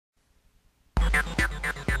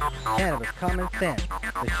Cannabis Common Sense,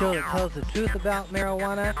 the show that tells the truth about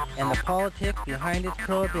marijuana and the politics behind its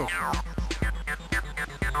prohibition.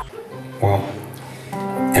 Well,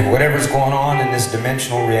 and whatever's going on in this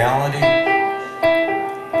dimensional reality,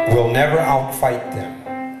 we'll never outfight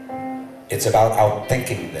them. It's about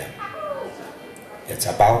outthinking them. It's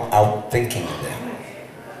about outthinking them.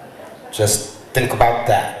 Just think about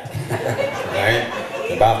that, right?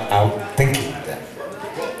 About outthinking them.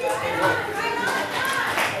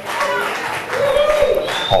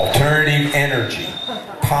 Alternative energy,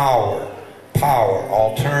 power,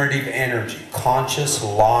 alternative energy, conscious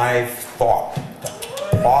live thought,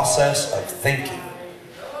 the process of thinking,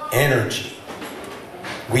 energy.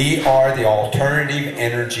 We are the alternative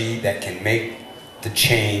energy that can make the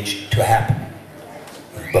change to happen.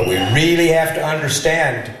 But we really have to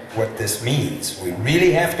understand what this means. We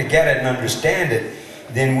really have to get it and understand it,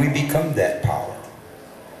 then we become that power.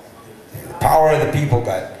 The power of the people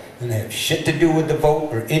doesn't have shit to do with the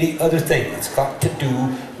vote or any other thing. It's got to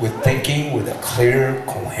do with thinking with a clear,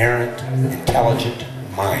 coherent, intelligent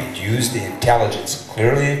mind. Use the intelligence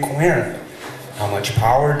clearly and coherently. How much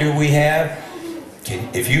power do we have?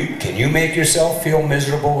 Can you make yourself feel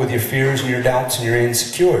miserable with your fears and your doubts and your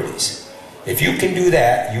insecurities? If you can do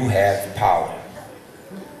that, you have power.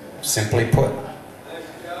 Simply put.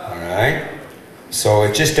 Alright? So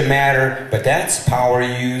it's just a matter, but that's power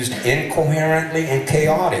used incoherently and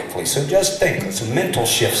chaotically. So just think, some mental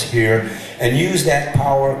shifts here, and use that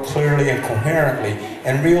power clearly and coherently,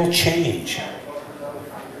 and real change.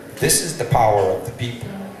 This is the power of the people.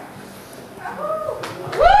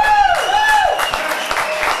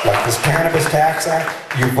 Like this Cannabis Tax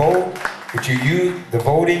Act, you vote, but the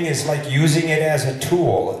voting is like using it as a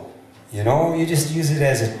tool. You know, you just use it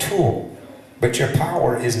as a tool, but your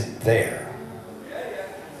power isn't there.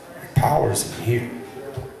 Power's in here.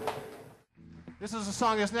 This is a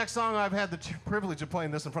song, this next song, I've had the privilege of playing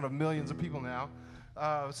this in front of millions of people now.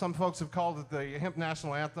 Some folks have called it the Hemp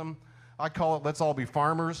National Anthem. I call it Let's All Be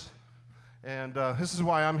Farmers. And this is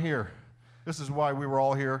why I'm here. This is why we were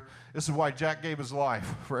all here. This is why Jack gave his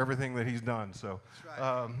life for everything that he's done. So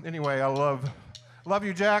anyway, I love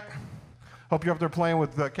you, Jack. Hope you're up there playing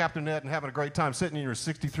with Captain Ned and having a great time sitting in your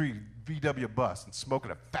 63 VW bus and smoking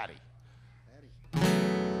a fatty.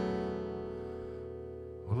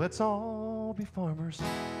 Well, let's all be farmers.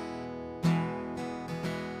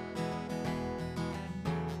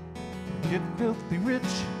 Get filthy rich.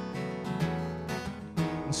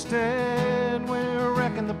 Instead, we're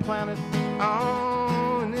wrecking the planet.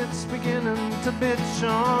 Oh, and it's beginning to bitch.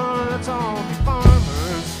 Oh, let's all be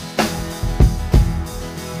farmers.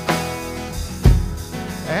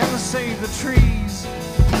 And to save the trees.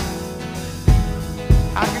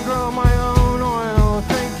 I can grow my own oil,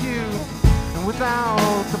 thank you. And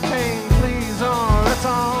without the pain, please, oh, let's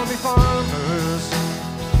all be farmers.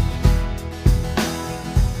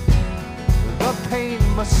 The pain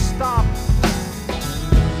must stop.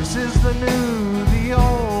 This is the new, the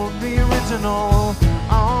old, the original,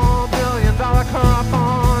 all billion-dollar crop.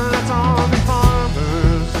 Oh, let's all be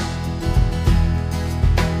farmers.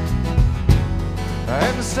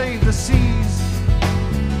 And to save the seas,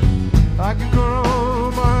 I can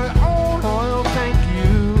grow my own oil, thank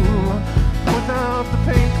you. Without the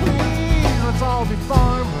pain, please, let's all be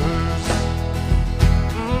farmers.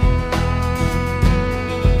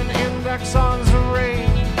 Index on the rain.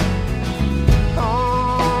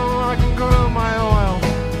 Oh, I can grow my oil.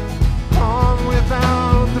 Oh,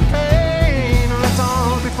 without the pain, let's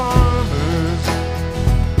all be farmers.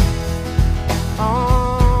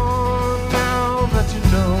 Oh, now that you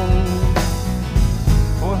know,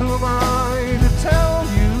 well, who am I to tell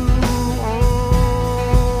you?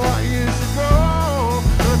 Oh, what you should grow.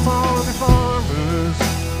 Let's all be farmers.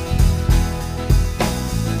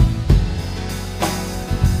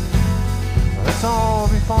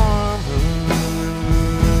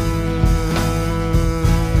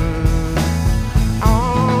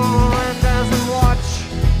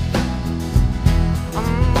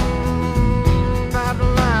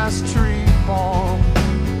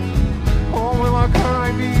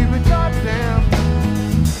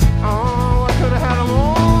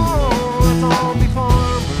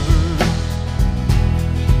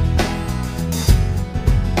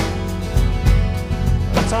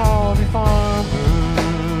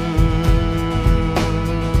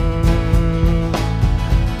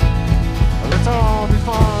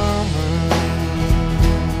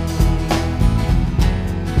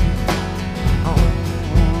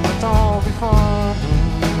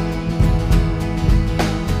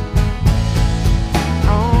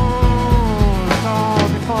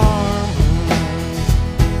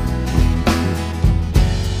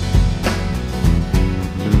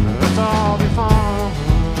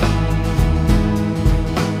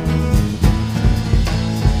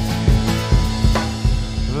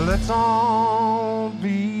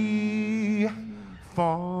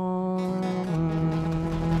 farm.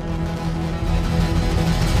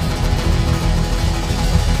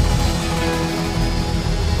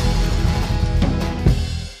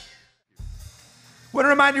 I want to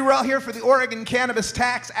remind you we're all here for the Oregon Cannabis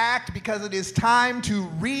Tax Act because it is time to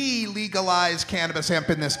re-legalize cannabis hemp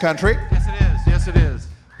in this country. Yes, it is. Yes, it is.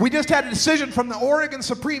 We just had a decision from the Oregon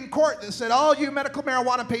Supreme Court that said all you medical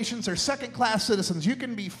marijuana patients are second-class citizens. You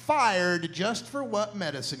can be fired just for what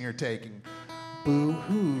medicine you're taking.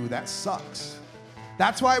 Boo-hoo, that sucks.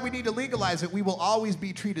 That's why we need to legalize it. We will always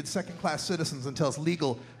be treated second-class citizens until it's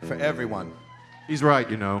legal for everyone. He's right,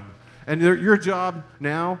 you know. And your job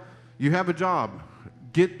now, you have a job.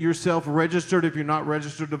 Get yourself registered if you're not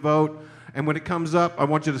registered to vote. And when it comes up, I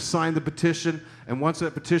want you to sign the petition. And once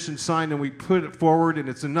that petition's signed and we put it forward and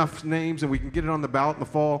it's enough names and we can get it on the ballot in the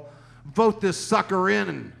fall, vote this sucker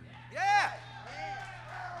in. Yeah!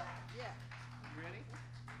 You ready?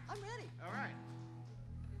 I'm ready. All right.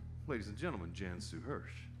 Ladies and gentlemen, Jan Sue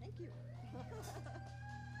Hirsch. Thank you.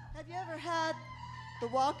 Have you ever had the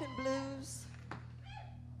walking blues?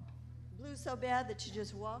 Blues so bad that you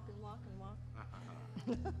just walk and walk and walk?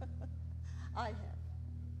 I have.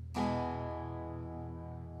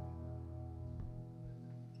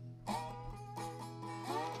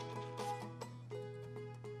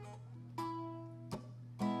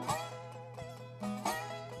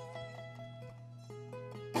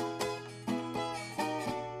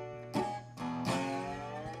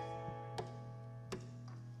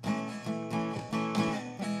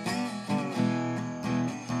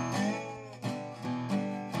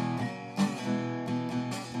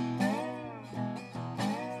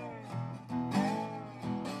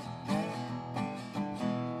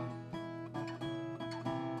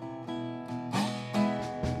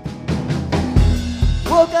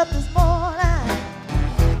 Woke up this morning,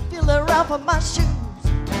 feeling rough on my shoes.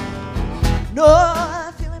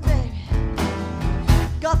 No feeling, baby,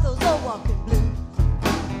 got those old walking blues.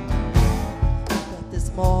 But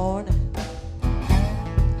this morning,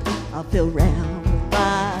 I feel round with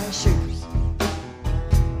my shoes.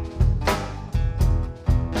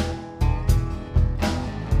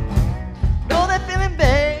 No, that feeling,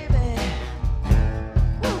 baby,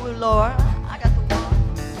 ooh, Lord.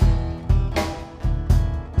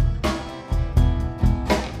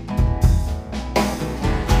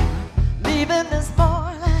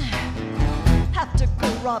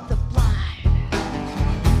 Rob the blind.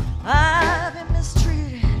 I've been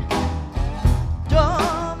mistreated.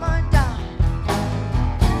 Don't mind dying.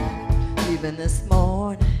 Even this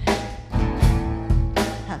morning,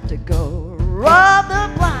 have to go rob the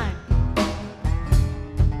blind.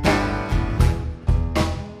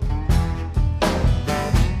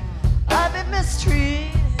 I've been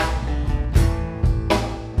mistreated.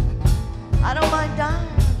 I don't mind dying.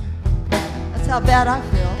 That's how bad I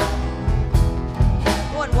feel.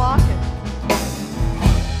 Walking.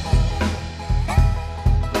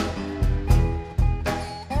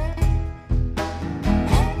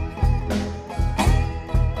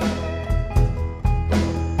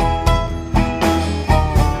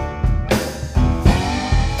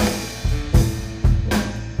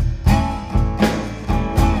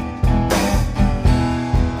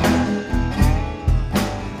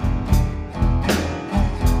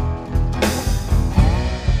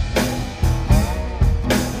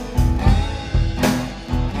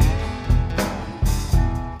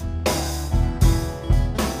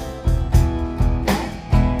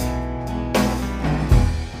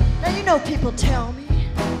 People tell me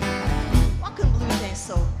walking blues ain't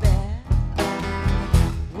so bad.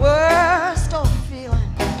 Worst old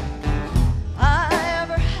feeling I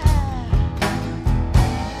ever had.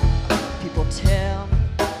 People tell me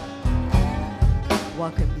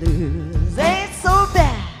walking blues ain't so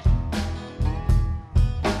bad.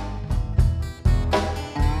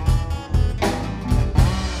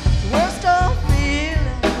 Worst old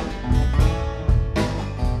feeling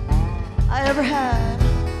I ever had.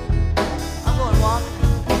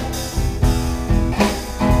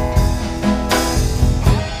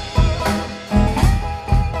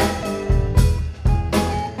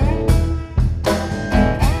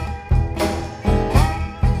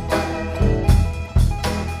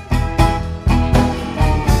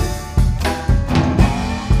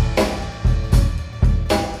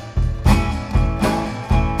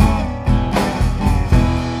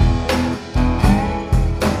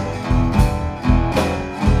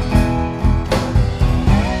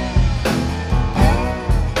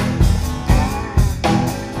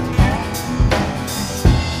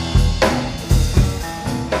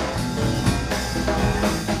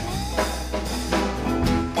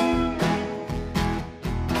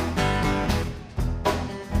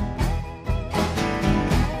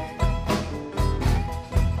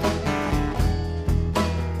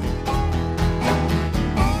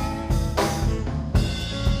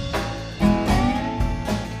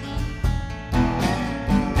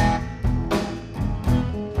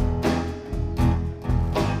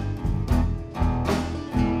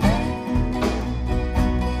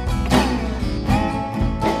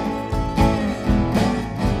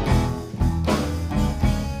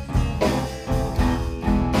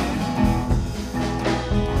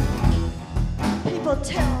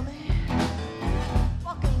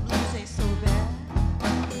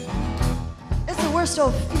 worst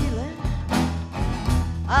old feeling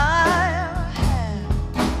I ever had.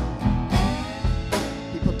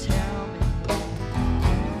 People tell me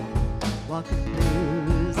walking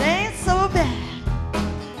blues ain't so bad.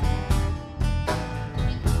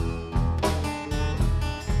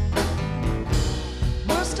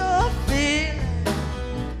 Worst old feeling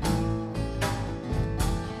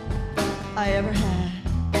I ever had.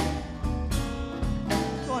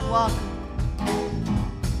 Going walking.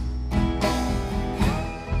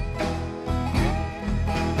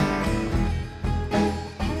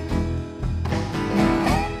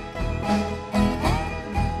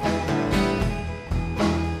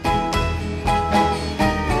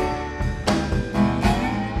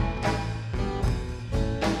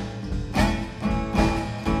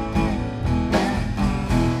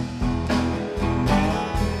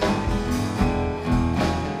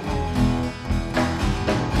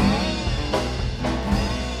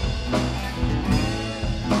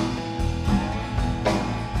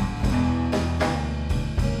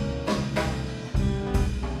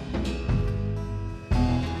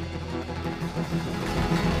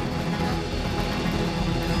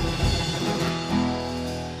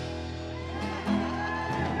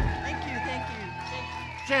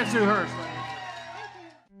 Chance to Hurst.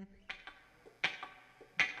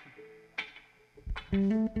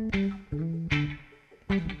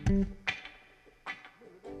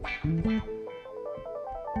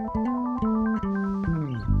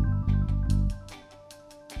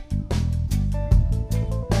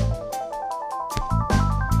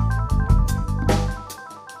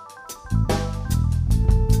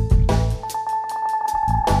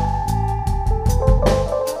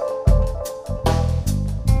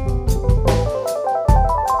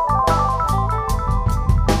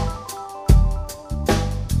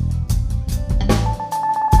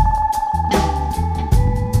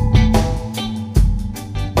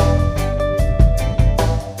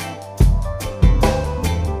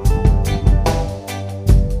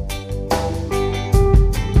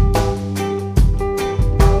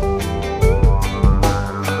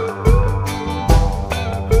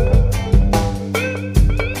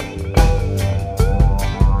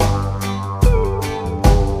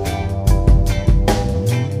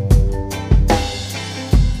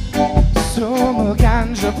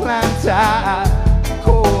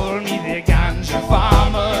 Call me the ganja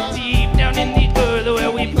farmer, deep down in the earth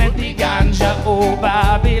where we plant the ganja. Oh,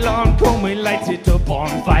 Babylon, come we light it up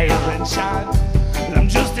on fire and shine. I'm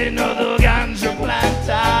just another ganja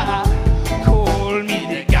planter. Call me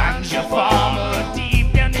the ganja farmer,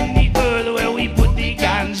 deep down in the earth where we put the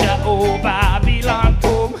ganja. Oh, Babylon,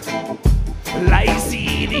 come. I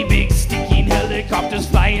see the big sticking helicopters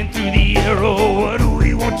flying through the air. Oh, what do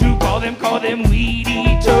we want to call them? Call them weed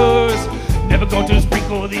eaters. Never going to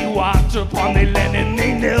sprinkle the water upon the land, and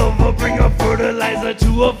they never bring a fertilizer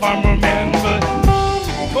to a farmer man. But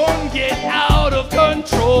come get out of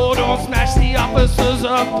control, don't smash the officers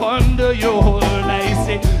up under your hood. I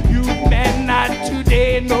say, you men, not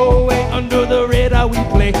today, no way. Under the radar we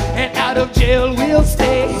play, and out of jail we'll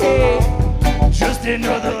stay. Just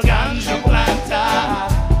another ganja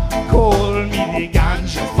planter. Call me the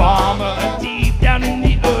ganja farmer, deep down in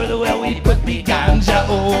the earth where we put the ganja.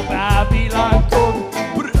 Oh, Babylon, come.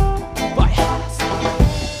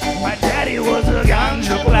 My daddy was a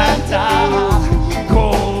ganja planter.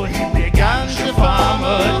 Call him the ganja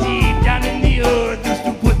farmer, deep down in the earth just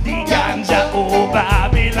to put the ganja. Oh,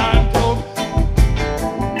 Babylon, come.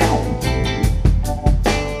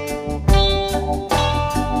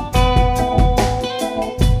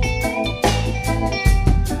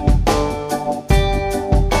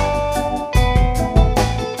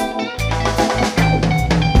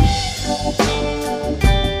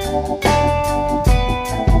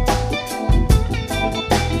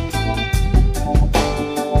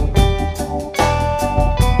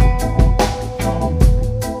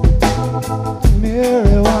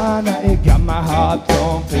 Marijuana, it got my heart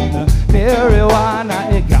thumping.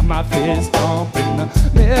 Marijuana, it got my fist thumping.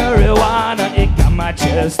 Marijuana, it got my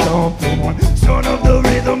chest thumping. One son of the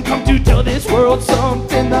rhythm come to tell this world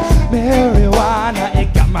something. Marijuana,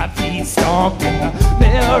 it got my feet stomping.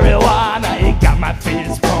 Marijuana, it got my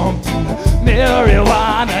fist pumping.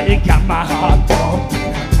 Marijuana, it got my heart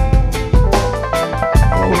thumping.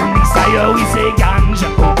 Oh, Messiah, we say ganja,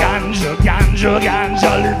 oh ganja, ganja,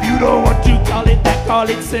 ganja. If you don't want to call it that, call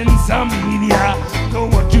it sensimilla.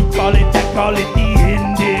 Don't want to call it that, call it the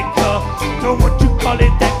indica. Don't want to call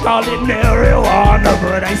it that, call it marijuana.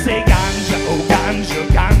 But I say ganja, oh ganja,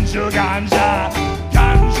 ganja, ganja.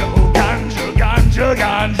 Ganja, oh ganja, ganja,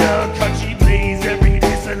 ganja. Country plays every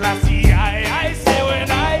day, Selassie, I say when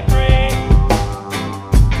I pray.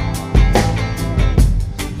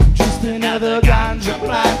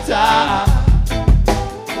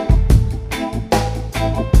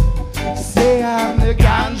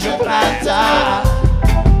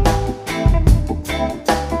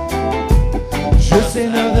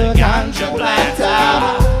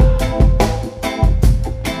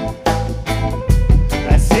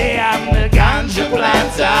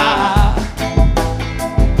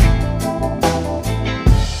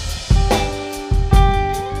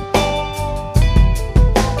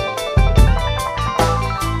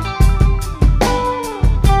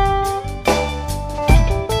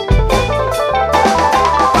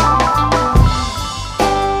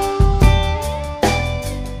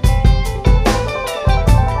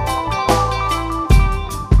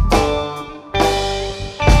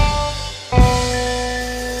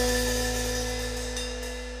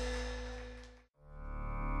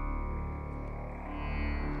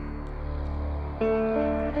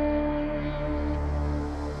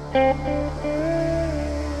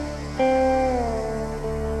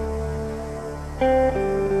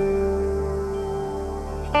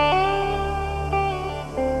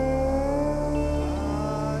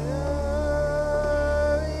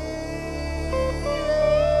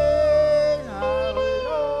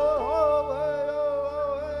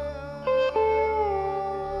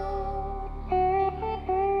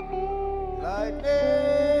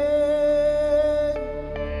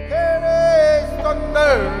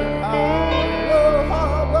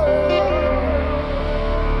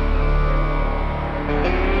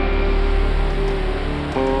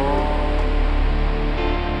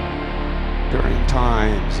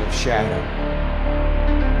 shadow.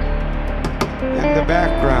 In the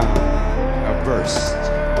background, a burst.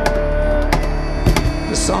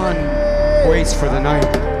 The sun waits for the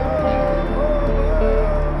night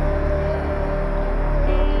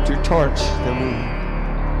to torch the moon,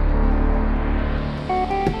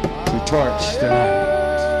 to torch the night.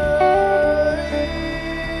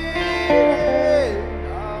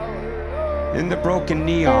 In the broken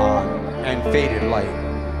neon and faded light,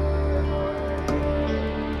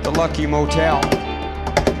 the lucky motel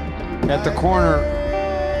at the corner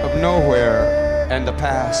of nowhere and the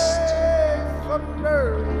past,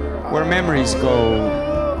 where memories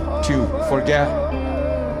go to forget,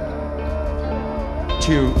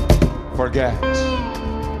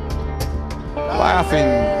 laughing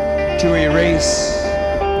to erase.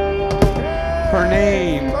 Her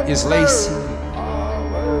name is Lacey.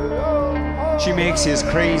 She makes his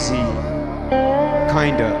crazy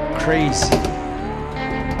kinda crazy.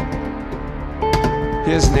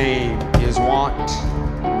 His name is Want.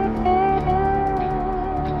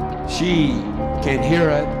 She can hear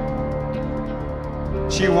it.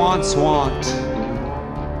 She wants want,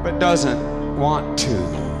 but doesn't want to.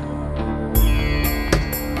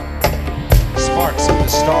 Sparks of the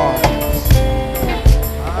stars,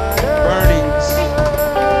 burnings,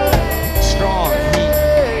 strong heat.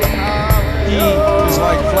 He is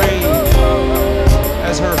like flame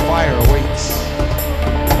as her fire waits.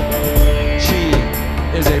 She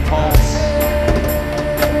is a pulse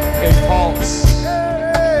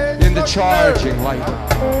in the charging light,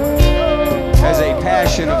 as a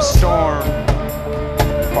passion of storm,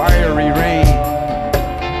 fiery rain,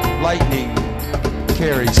 lightning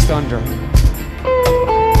carries thunder.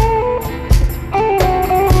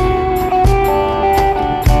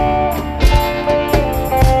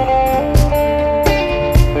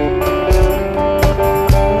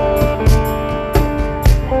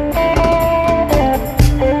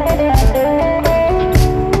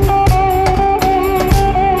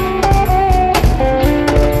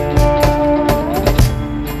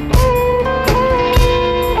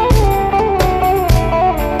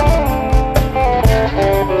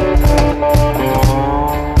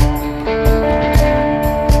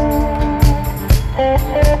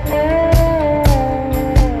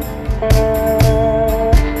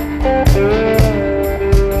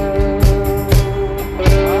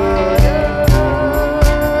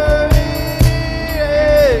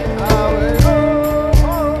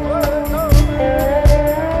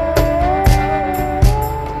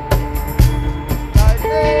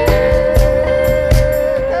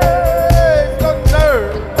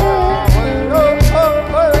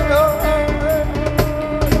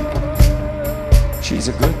 She's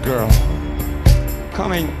a good girl,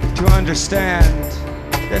 coming to understand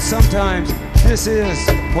that sometimes this is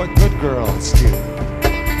what good girls do.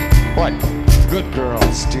 What good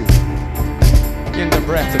girls do. In the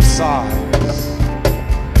breath of sighs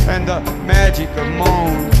and the magic of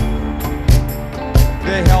moan,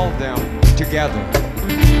 they held them together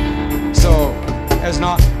so as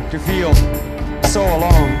not to feel so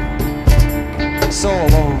alone, so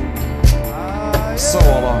alone, so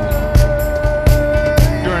alone.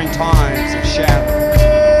 During times of shadow,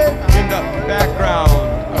 in the background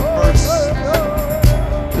of bursts,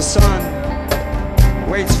 the sun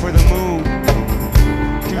waits for the moon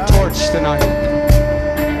to torch the night,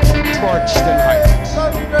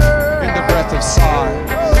 in the breath of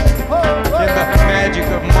sighs, in the magic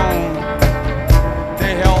of moan.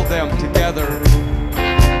 They held them together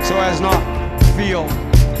so as not to feel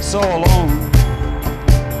so alone,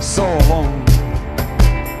 so alone,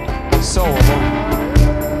 so alone.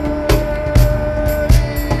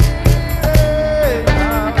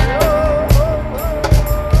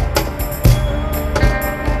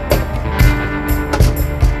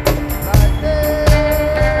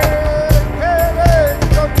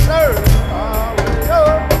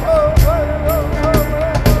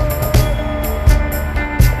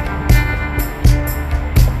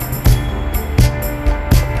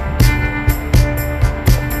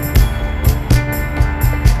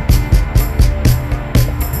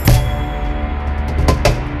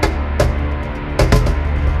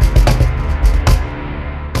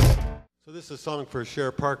 This is a song for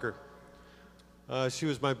Cher Parker. She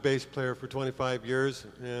was my bass player for 25 years,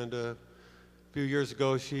 and a few years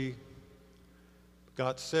ago she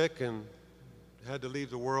got sick and had to leave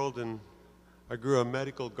the world, and I grew a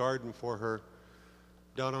medical garden for her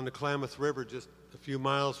down on the Klamath River just a few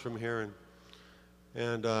miles from here.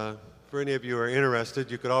 And for any of you who are interested,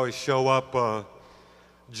 you could always show up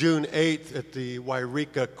June 8th at the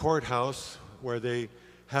Wairika Courthouse, where they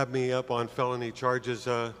have me up on felony charges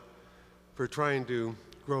for trying to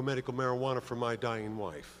grow medical marijuana for my dying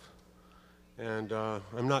wife. And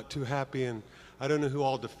I'm not too happy, and I don't know who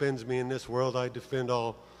all defends me in this world. I defend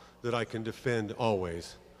all that I can defend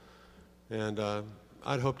always. And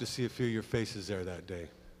I'd hope to see a few of your faces there that day.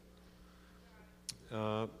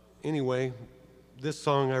 Anyway, this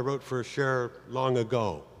song I wrote for Cher long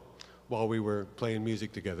ago while we were playing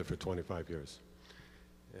music together for 25 years.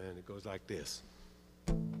 And it goes like this.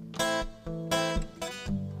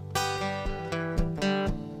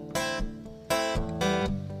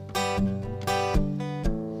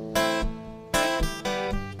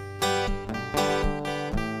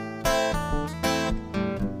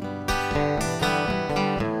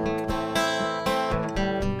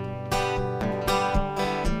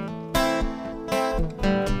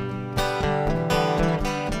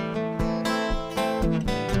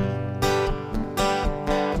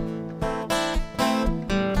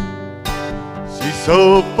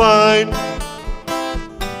 So fine,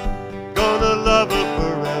 gonna love her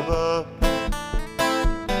forever,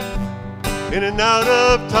 in and out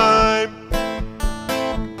of time,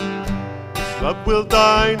 this love will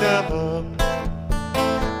die never.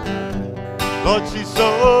 Lord, she's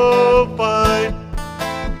so fine,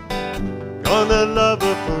 gonna love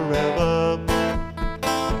her forever,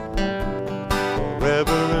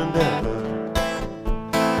 forever and ever.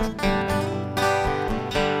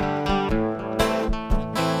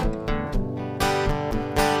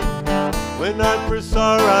 When I first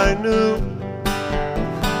saw her, I knew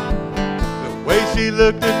the way she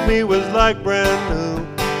looked at me was like brand new.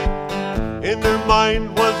 In her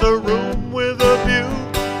mind was a room with a view.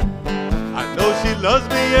 I know she loves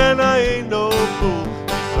me and I ain't no fool.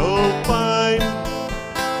 She's so fine,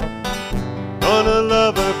 gonna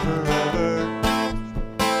love her forever,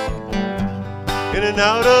 in and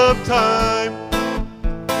out of time,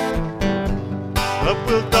 love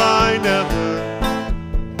will die never.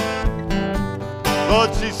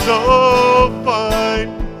 Lord, she's so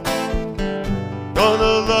fine,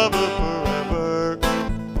 gonna love her forever,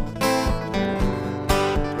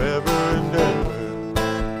 forever and ever.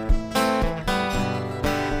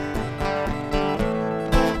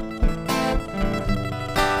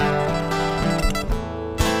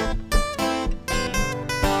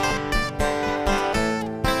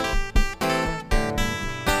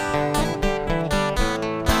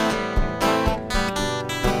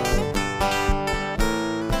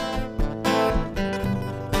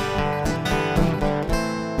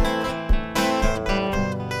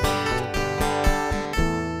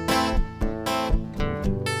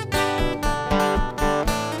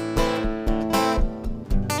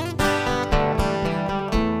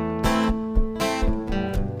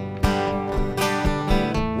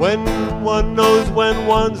 When one knows when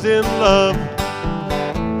one's in love,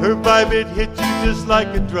 her vibe, it hits you just like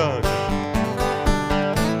a drug.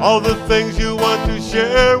 All the things you want to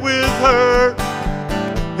share with her,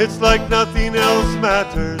 it's like nothing else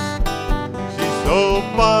matters. She's so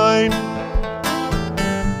fine,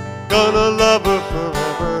 gonna love her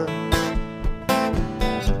forever,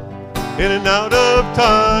 in and out of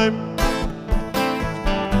time,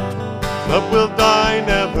 love will die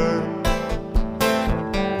never.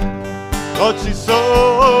 Lord, she's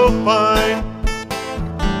so fine,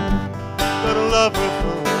 gonna love her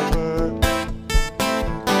forever,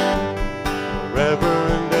 forever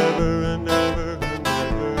and ever and ever and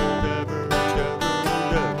ever and ever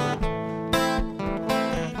and ever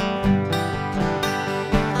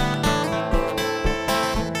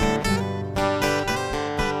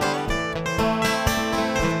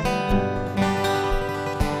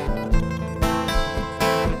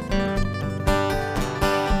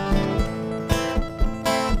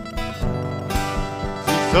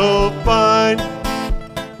so fine,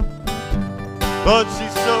 but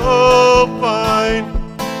she's so fine,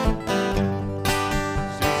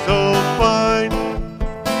 she's so fine,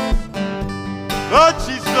 but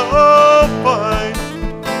she's so fine.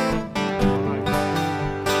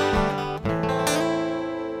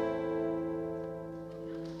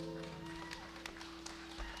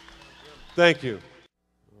 Thank you.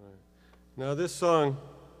 Now this song,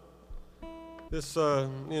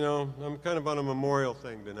 you know, I'm kind of on a memorial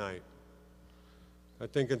thing tonight. I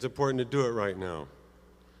think it's important to do it right now.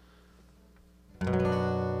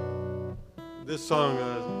 This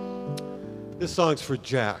song's for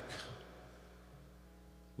Jack.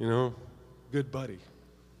 You know, good buddy.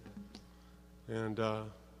 And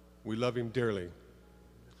we love him dearly.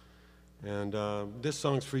 And this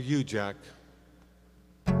song's for you, Jack.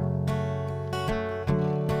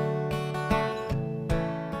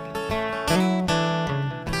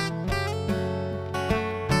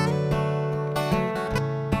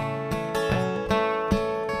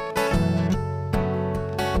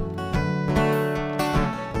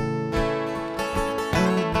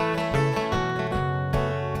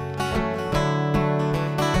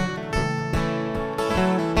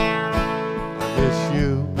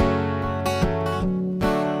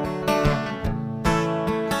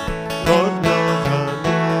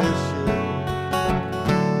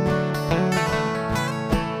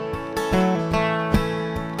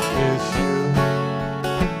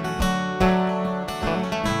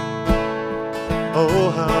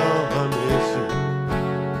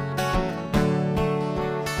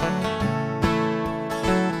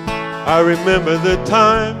 I remember the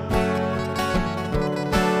time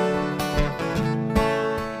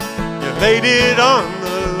you laid it on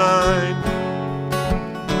the line.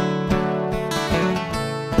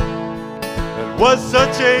 It was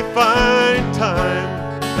such a fine time.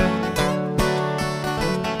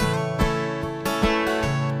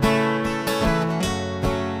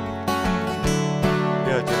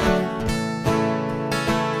 Yeah, John.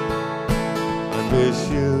 I miss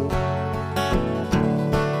you.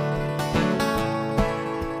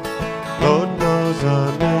 Lord knows I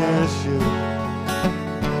miss you.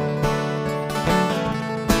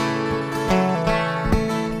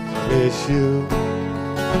 I miss you.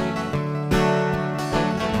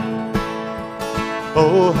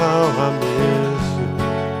 Oh, how I miss you.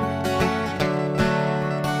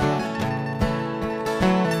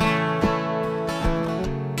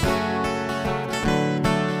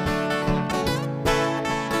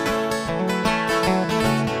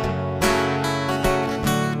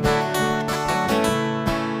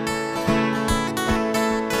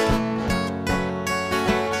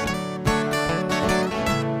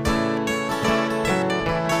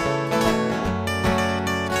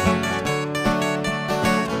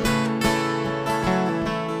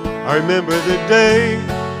 I remember the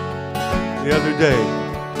other day,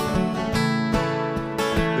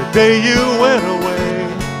 the day you went away.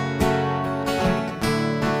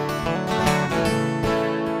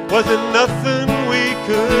 Wasn't nothing we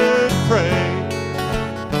could pray.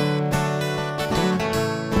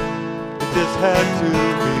 It just had to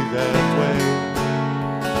be that way.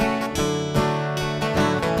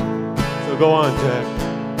 So go on, Jack.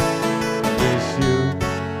 I miss you.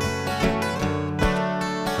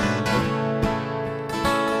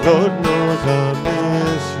 Lord knows I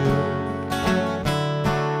miss you.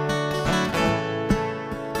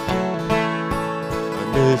 I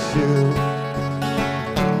miss you.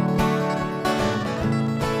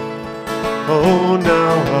 Oh,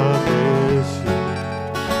 now I miss you.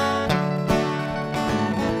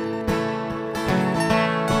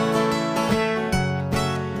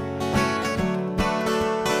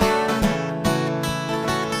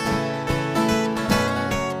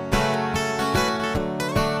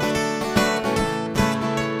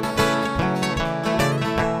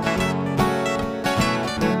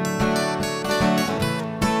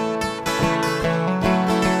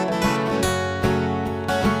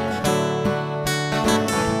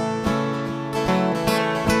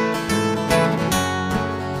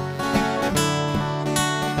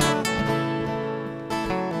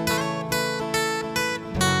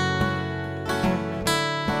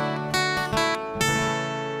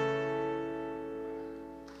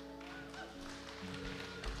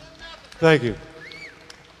 Thank you.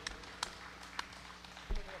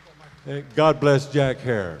 And God bless Jack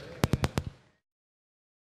Hare.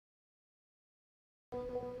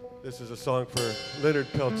 This is a song for Leonard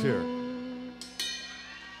Peltier.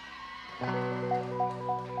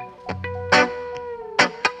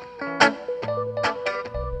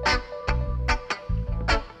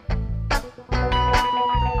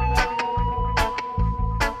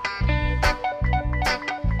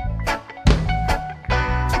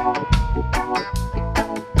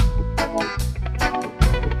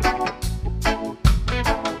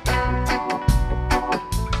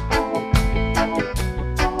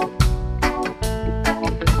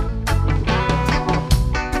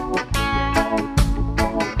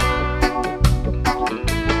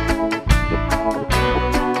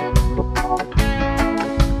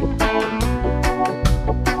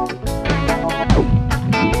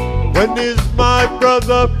 When is my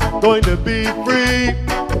brother going to be free?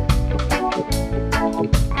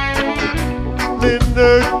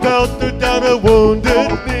 Leonard Peltier down a wounded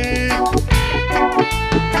knee.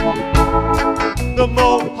 The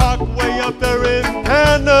Mohawk way up there in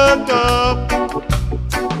Canada.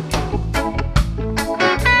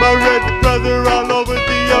 My red brother all over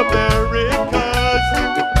the Americas.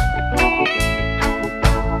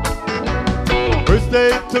 First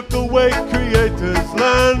they took away Creator's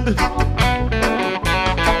land,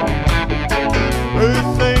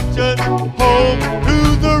 Earth's ancient home to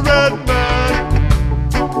the red man.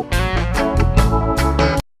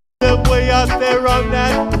 Them way out there on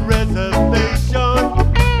that reservation,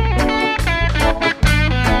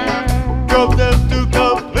 drove them to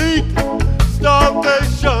complete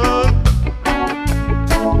starvation.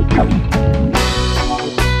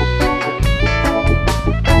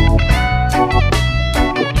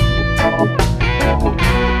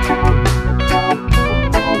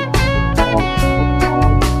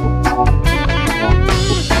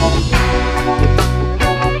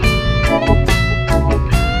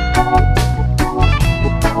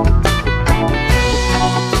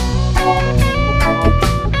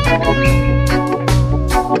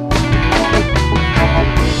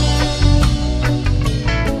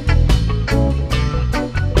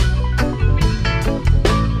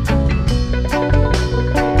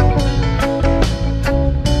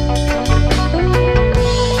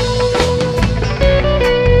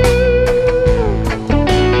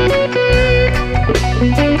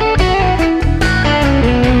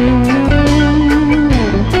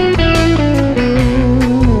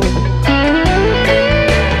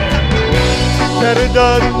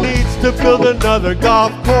 another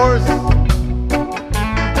golf course.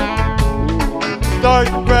 Start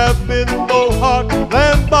grabbing Mohawk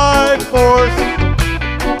land by force.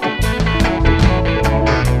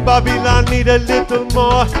 Babylon need a little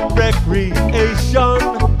more recreation.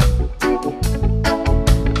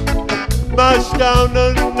 Mash down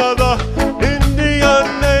another Indian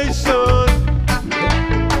nation.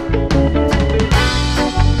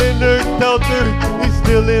 Leonard Peltier, he's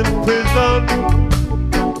still in prison.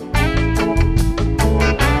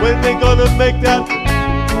 When they gonna make that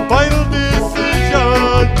final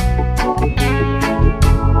decision?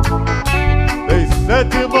 They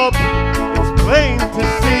set him up, it's plain to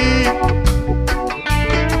see.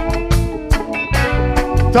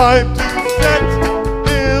 Time to set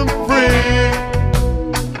him free.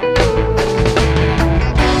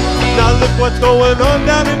 Now look what's going on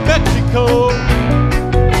down in Mexico.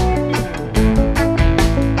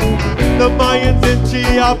 The Mayans in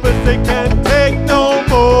Chiapas, they can't take no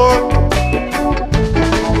more.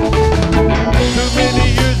 Too many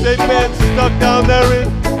years they've been stuck down there in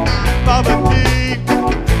poverty.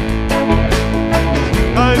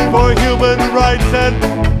 Time for human rights and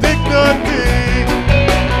dignity.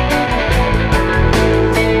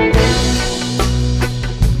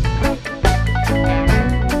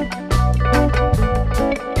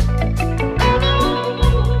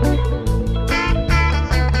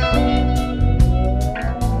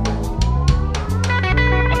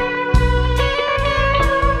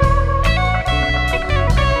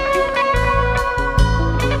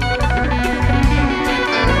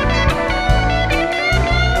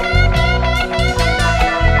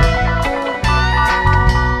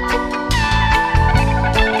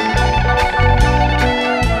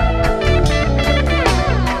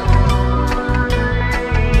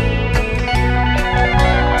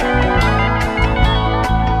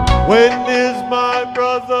 When is my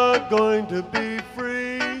brother going to be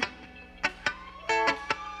free?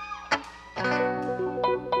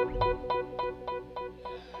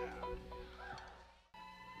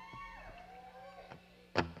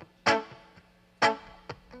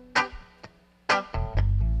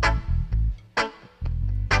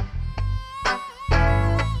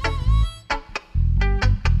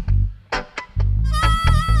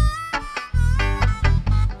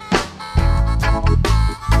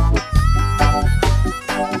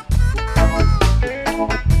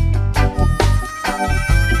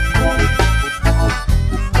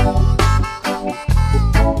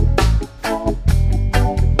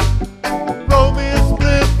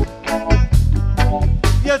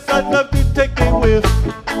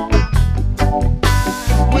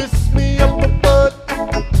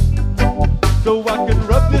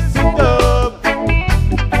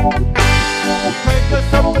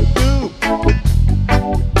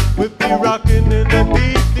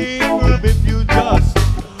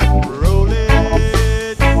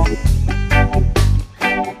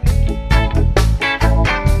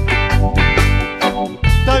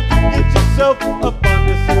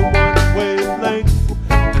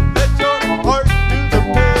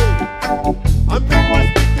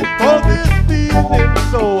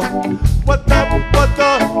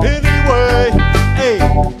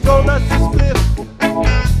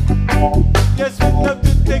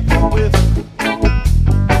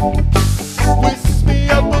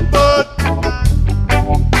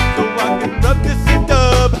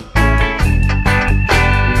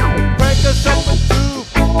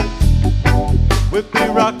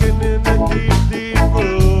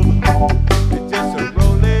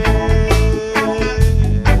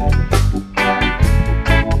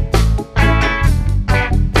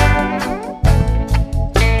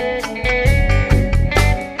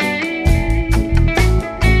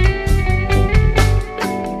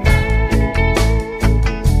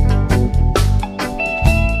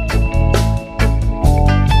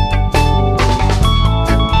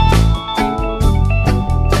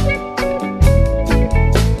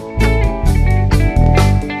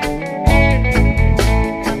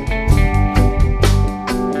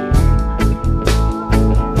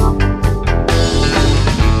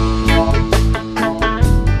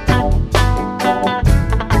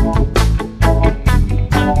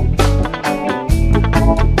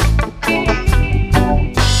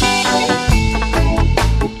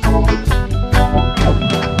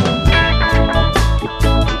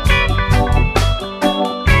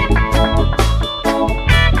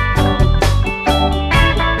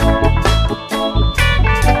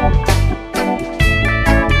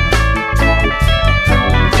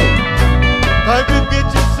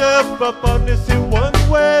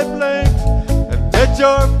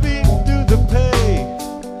 your feet do the pay.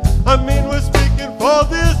 I mean, we're speaking for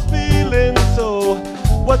this feeling so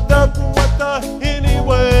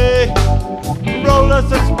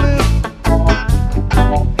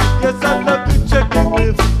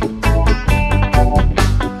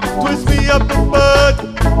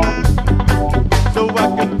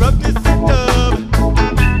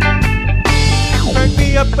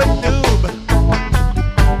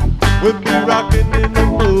we'll be rocking in the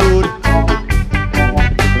mood.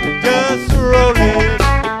 Just roll it.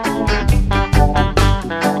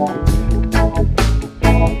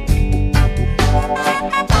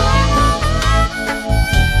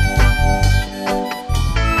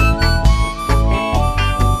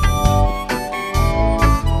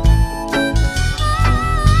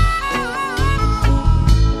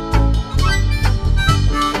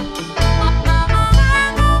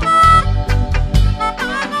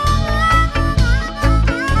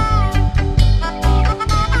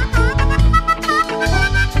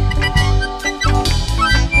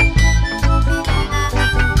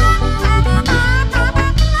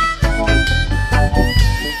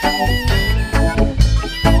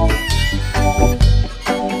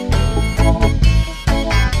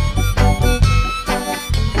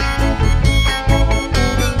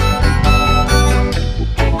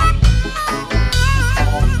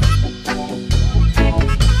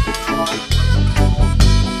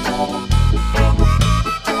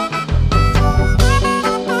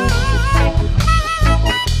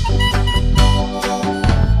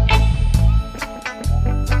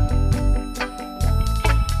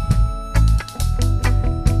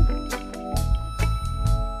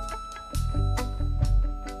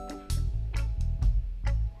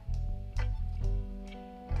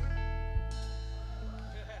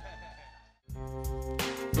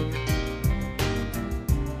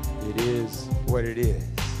 It is what it is.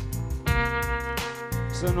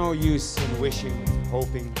 So no use in wishing,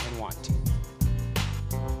 hoping, and wanting.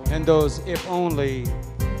 And those if only,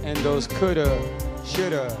 and those coulda,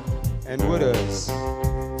 shoulda, and wouldas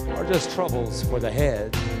are just troubles for the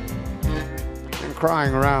head, and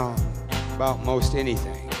crying around about most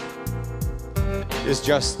anything is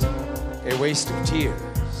just a waste of tears.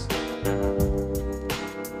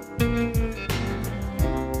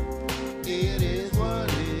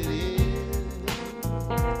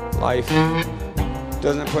 Life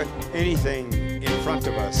doesn't put anything in front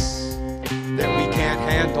of us that we can't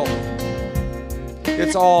handle.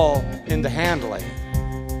 It's all in the handling,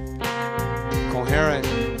 coherent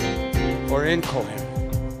or incoherent,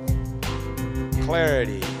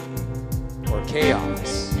 clarity or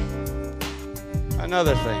chaos.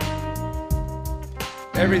 Another thing,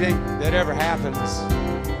 everything that ever happens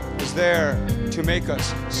is there to make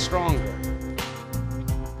us stronger.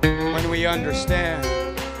 When we understand,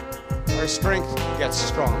 our strength gets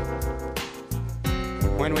stronger.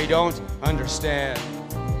 When we don't understand,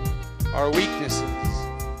 our weaknesses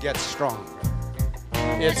get stronger.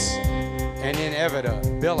 It's an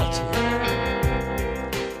inevitability.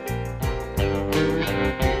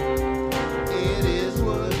 It is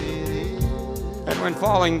what it is. And when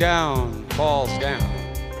falling down falls down,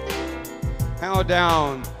 how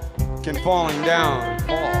down can falling down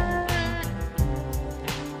fall?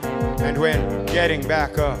 And when getting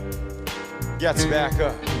back up gets back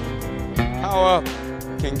up, how up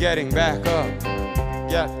can getting back up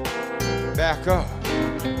get back up?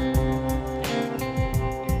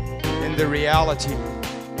 In the reality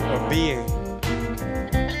of being,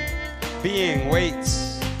 being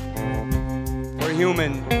waits for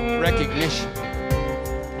human recognition,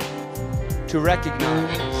 to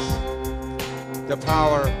recognize the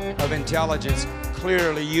power of intelligence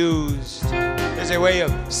clearly used as a way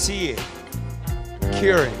of seeing,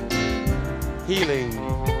 curing, healing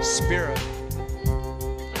spirit.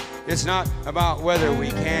 It's not about whether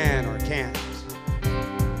we can or can't.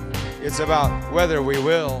 It's about whether we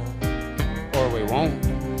will or we won't.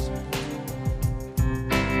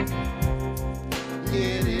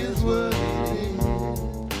 It is what it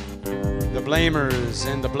is. The blamers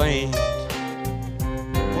and the blamed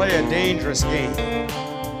play a dangerous game,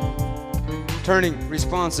 turning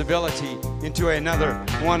responsibility into another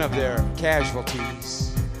one of their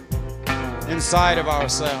casualties inside of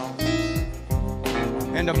ourselves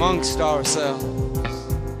and amongst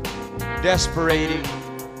ourselves, desperating,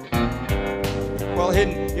 while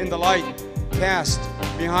hidden in the light cast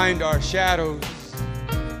behind our shadows.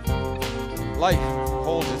 Life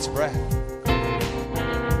holds its breath,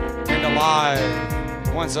 and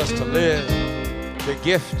alive wants us to live the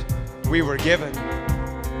gift we were given.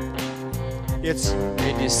 It's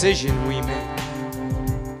a decision we make.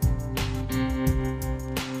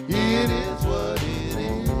 It is what it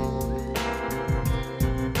is.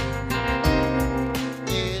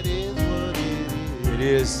 It is what it is. It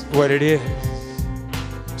is what it is.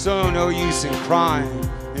 So no use in crying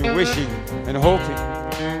and wishing and hoping.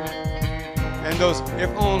 And those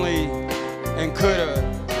if only and coulda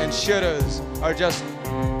and shouldas are just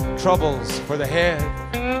troubles for the head,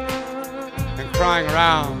 and crying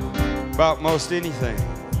around about most anything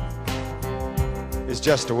is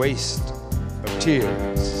just a waste of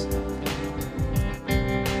tears.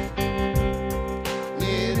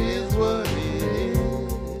 It is what it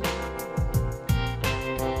is.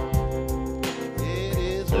 It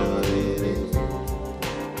is what it is.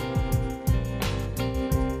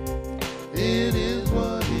 It is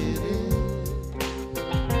what it is.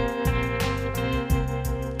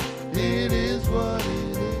 It is what it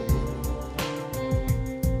is.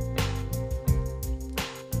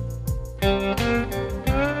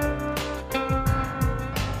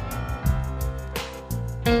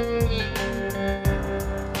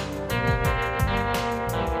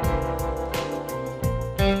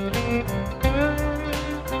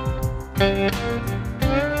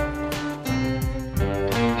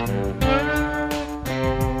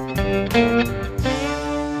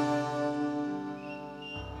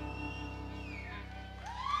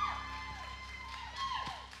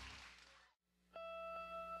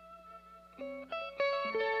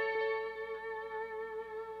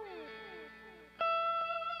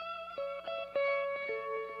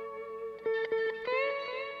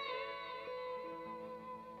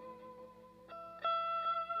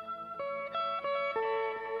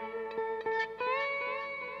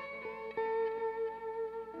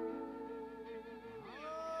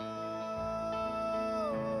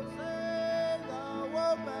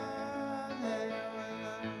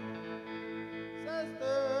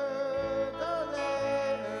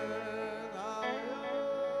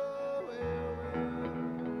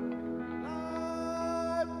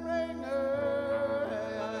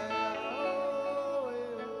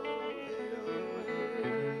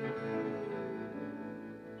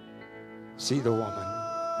 See the woman.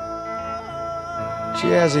 She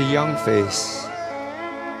has a young face,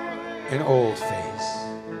 an old face.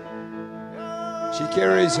 She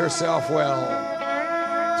carries herself well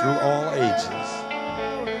through all ages.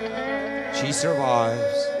 She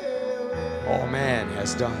survives all man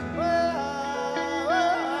has done.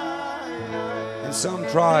 In some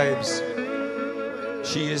tribes,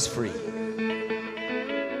 she is free.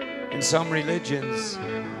 In some religions,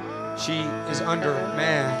 she is under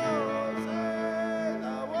man.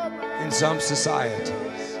 In some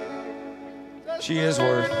societies, she is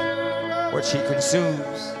worth what she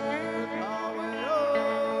consumes.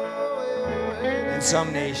 In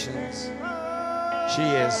some nations, she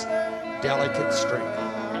is delicate strength.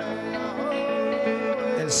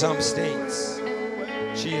 In some states,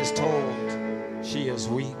 she is told she is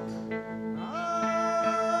weak.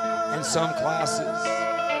 In some classes,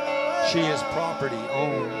 she is property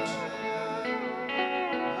owned.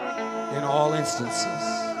 In all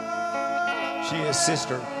instances, she is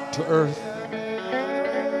sister to earth.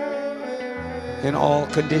 In all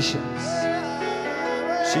conditions,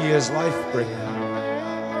 she is life-bringer.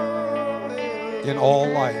 In all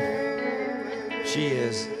life, she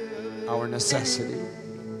is our necessity.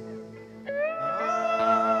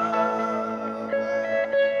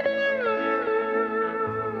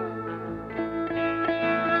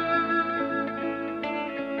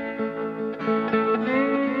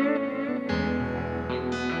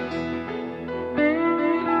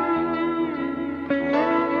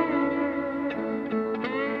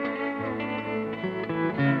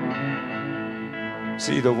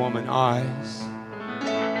 See the woman eyes,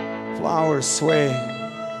 flowers swaying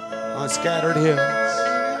on scattered hills,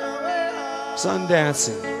 sun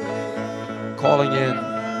dancing, calling in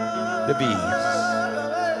the bees.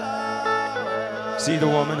 See the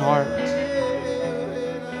woman heart,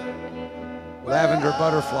 lavender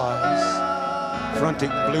butterflies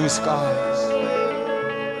fronting blue skies,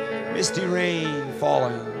 misty rain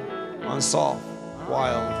falling on soft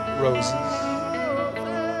wild roses.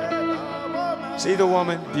 See the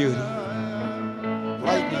woman beauty,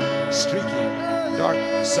 lightning streaking dark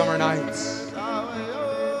summer nights,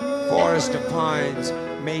 forest of pines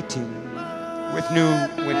mating with new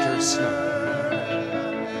winter snow.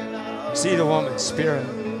 See the woman's spirit,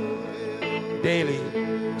 daily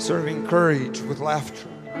serving courage with laughter,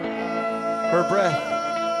 her breath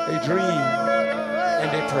a dream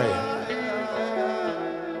and a prayer.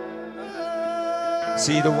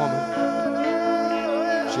 See the woman,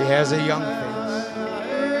 she has a young face,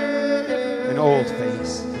 an old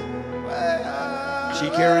face. She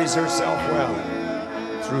carries herself well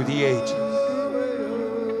through the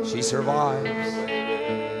ages. She survives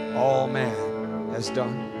all man has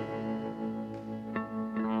done.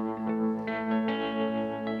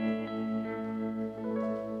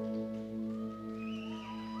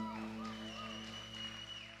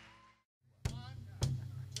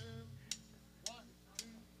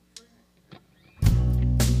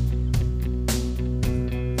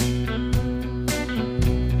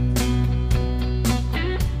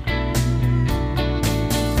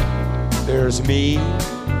 There's me,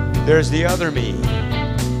 there's the other me,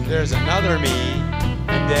 there's another me,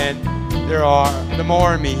 and then there are the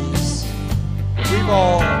more me's. We've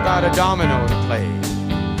all got a domino to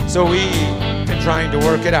play, so we've been trying to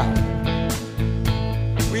work it out.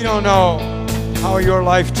 We don't know how your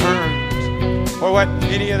life turned or what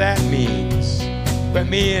any of that means, but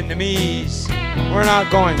me and the me's, we're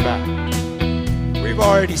not going back. We've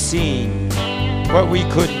already seen what we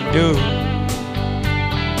couldn't do.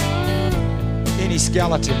 Any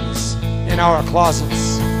skeletons in our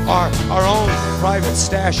closets, our own private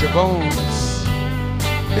stash of bones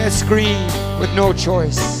that scream with no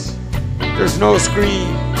choice. There's no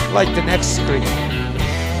scream like the next scream,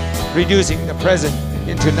 reducing the present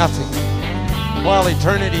into nothing, while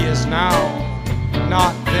eternity is now,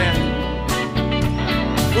 not then.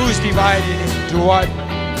 Who's divided into what,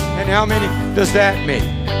 and how many does that make?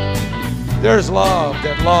 There's love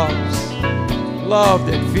that loves, love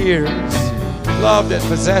that fears, love that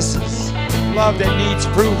possesses, love that needs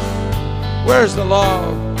proof. Where's the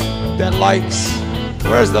love that likes?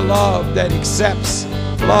 Where's the love that accepts?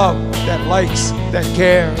 Love that likes, that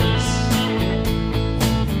cares.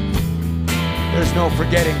 There's no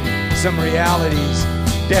forgetting some realities.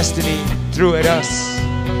 Destiny threw at us,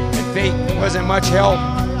 and fate wasn't much help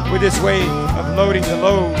with its way of loading the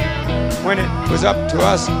load when it was up to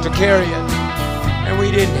us to carry it, and we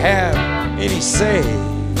didn't have any say.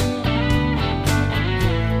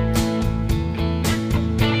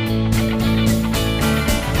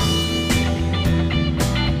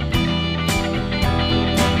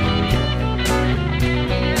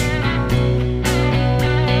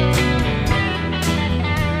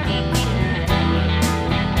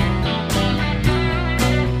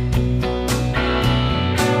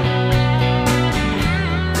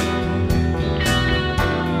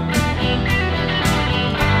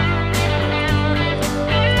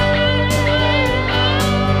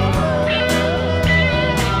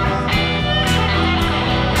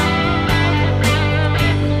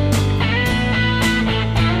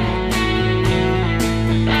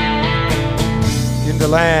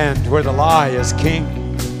 Land where the lie is king,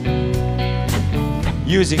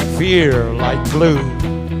 using fear like glue,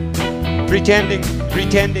 pretending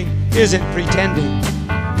isn't pretending.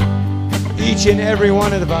 Each and every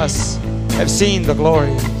one of us have seen the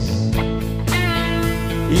glories.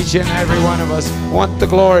 Each and every one of us want the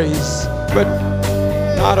glories, but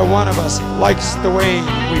not a one of us likes the way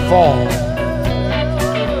we fall.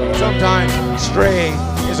 Sometimes straying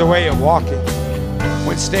is a way of walking,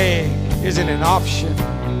 when staying isn't an option,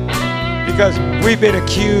 because we've been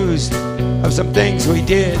accused of some things we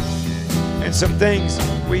did and some things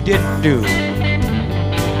we didn't do,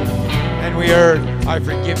 and we heard I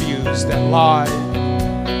forgive yous that lie.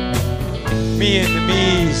 Me and the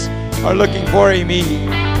me's are looking for a me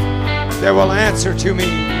that will answer to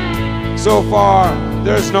me. So far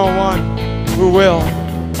there's no one who will.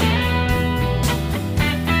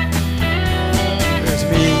 There's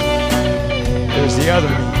me, there's the other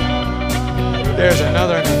me, there's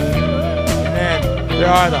another me, and then there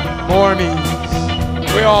are the more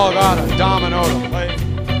me's. We all got a domino to play,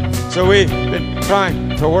 so we've been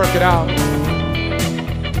trying to work it out.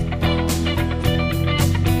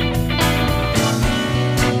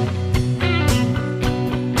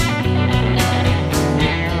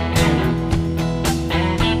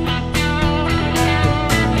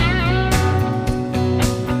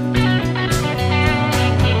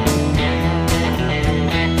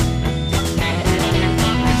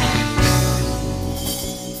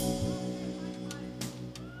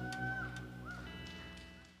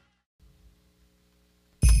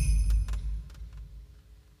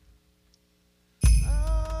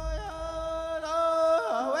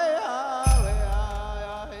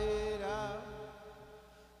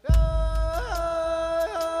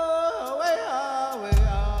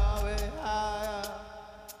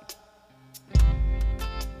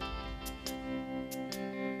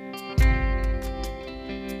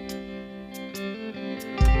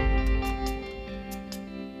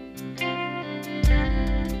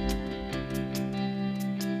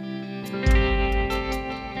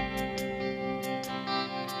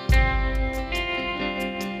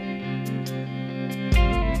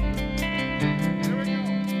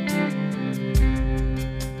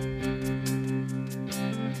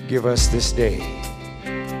 Give us this day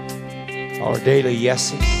our daily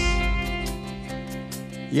yeses.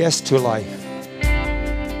 Yes to life.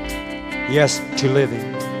 Yes to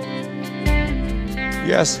living.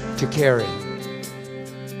 Yes to caring.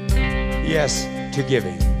 Yes to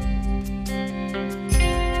giving.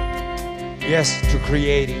 Yes to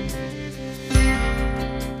creating.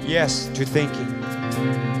 Yes to thinking.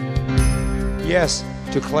 Yes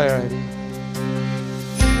to clarity.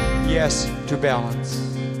 Yes to balance.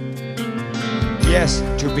 Yes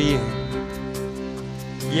to being.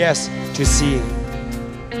 Yes to seeing.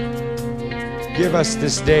 Give us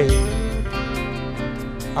this day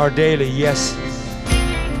our daily yeses.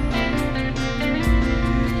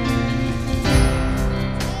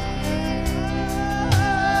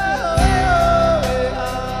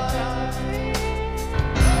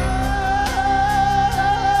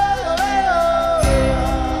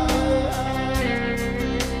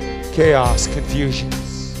 Chaos,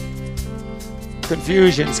 confusions.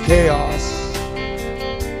 Confusions, chaos.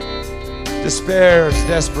 Despairs,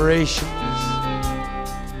 desperations.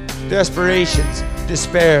 Desperations,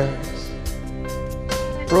 despairs.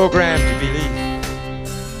 Programmed belief.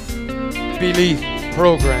 Belief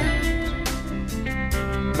programmed.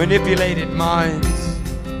 Manipulated minds.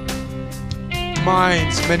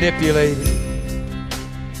 Minds manipulated.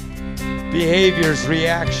 Behaviors,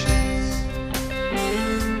 reactions.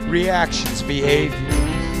 Reactions, behaviors.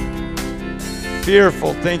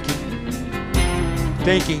 Fearful thinking.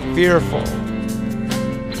 Thinking fearful.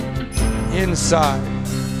 Inside.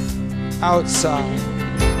 Outside.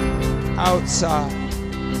 Outside.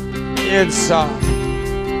 Inside.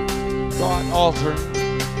 Thought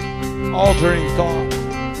altering. Altering thought.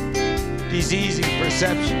 Diseasing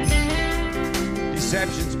perceptions.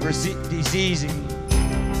 Deceptions diseasing.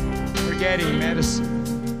 Forgetting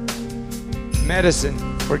medicine. Medicine.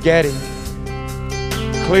 Forgetting.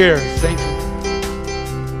 Clear thinking.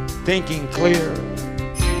 Thinking clear.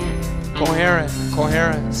 Coherent.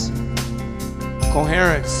 Coherence.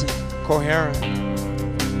 Coherency. Coherent.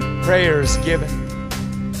 Prayers given.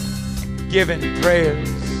 Given prayers.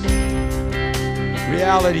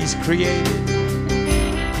 Realities created.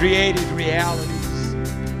 Created realities.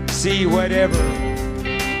 See whatever.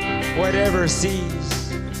 Whatever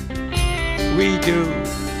sees. We do.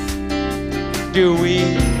 Do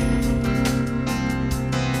we?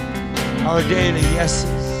 Our daily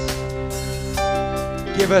yeses.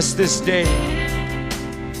 Give us this day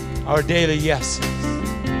our daily yeses.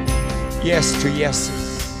 Yes to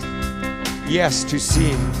yeses. Yes to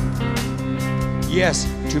seeing. Yes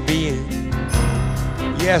to being.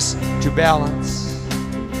 Yes to balance.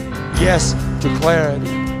 Yes to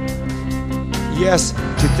clarity. Yes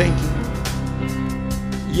to thinking.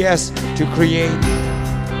 Yes to creating.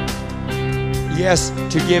 Yes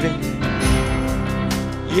to giving.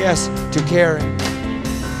 Yes to caring.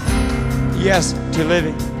 Yes to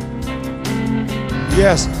living.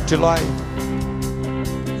 Yes to life.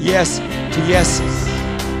 Yes to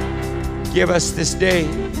yeses. Give us this day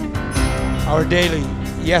our daily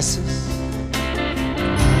yeses.